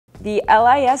The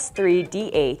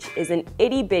LIS3DH is an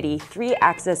itty-bitty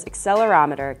 3-axis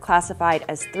accelerometer classified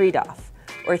as 3DOF,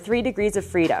 or 3 degrees of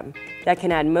freedom, that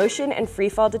can add motion and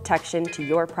freefall detection to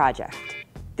your project.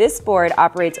 This board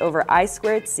operates over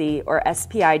I2C or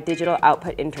SPI digital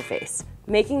output interface,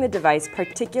 making the device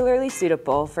particularly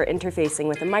suitable for interfacing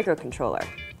with a microcontroller.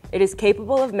 It is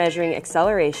capable of measuring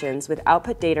accelerations with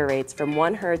output data rates from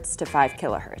 1 Hz to 5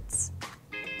 kHz.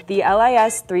 The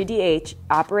LIS3DH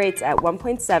operates at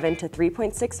 1.7 to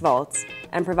 3.6 volts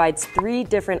and provides 3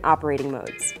 different operating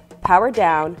modes: power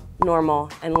down, normal,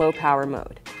 and low power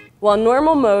mode. While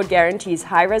normal mode guarantees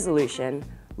high resolution,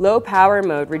 low power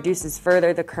mode reduces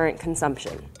further the current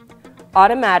consumption.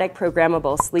 Automatic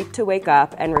programmable sleep to wake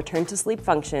up and return to sleep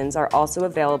functions are also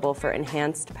available for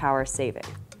enhanced power saving.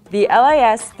 The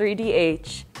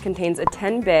LIS3DH contains a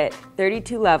 10-bit,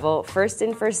 32-level first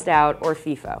in, first out, or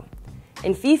FIFO.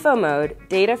 In FIFO mode,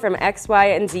 data from X, Y,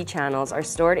 and Z channels are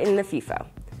stored in the FIFO.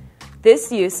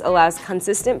 This use allows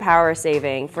consistent power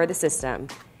saving for the system.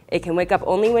 It can wake up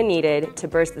only when needed to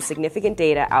burst the significant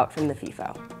data out from the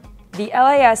FIFO. The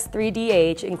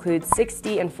LIS3DH includes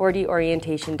 6D and 4D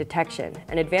orientation detection,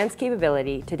 an advanced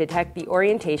capability to detect the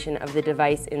orientation of the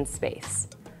device in space.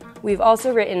 We've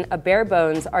also written a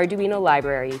bare-bones Arduino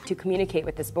library to communicate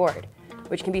with this board,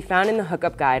 which can be found in the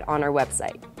hookup guide on our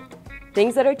website.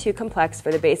 Things that are too complex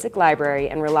for the basic library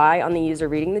and rely on the user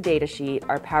reading the datasheet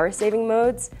are power-saving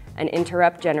modes and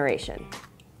interrupt generation.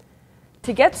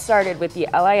 To get started with the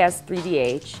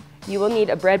LIS3DH, you will need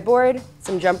a breadboard,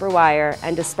 some jumper wire,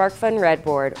 and a SparkFun red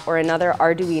board or another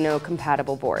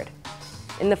Arduino-compatible board.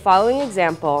 In the following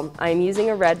example, I am using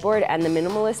a red board and the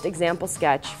minimalist example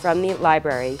sketch from the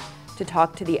library to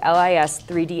talk to the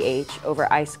LIS3DH over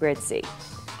I2C.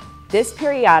 This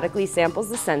periodically samples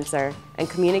the sensor and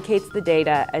communicates the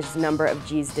data as the number of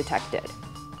Gs detected.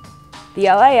 The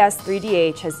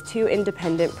LIS3DH has 2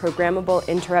 independent programmable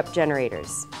interrupt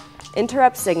generators.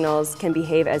 Interrupt signals can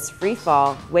behave as free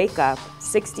fall, wake up,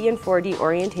 6D and 4D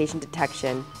orientation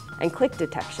detection, and click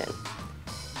detection.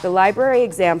 The library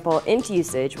example int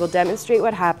usage will demonstrate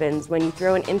what happens when you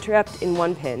throw an interrupt in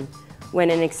one pin when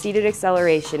an exceeded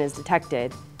acceleration is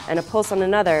detected, and a pulse on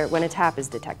another when a tap is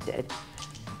detected.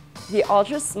 The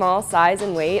ultra-small size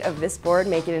and weight of this board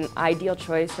make it an ideal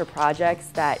choice for projects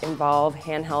that involve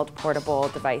handheld portable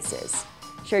devices.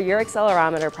 Share your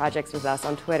accelerometer projects with us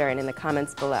on Twitter and in the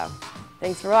comments below.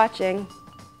 Thanks for watching!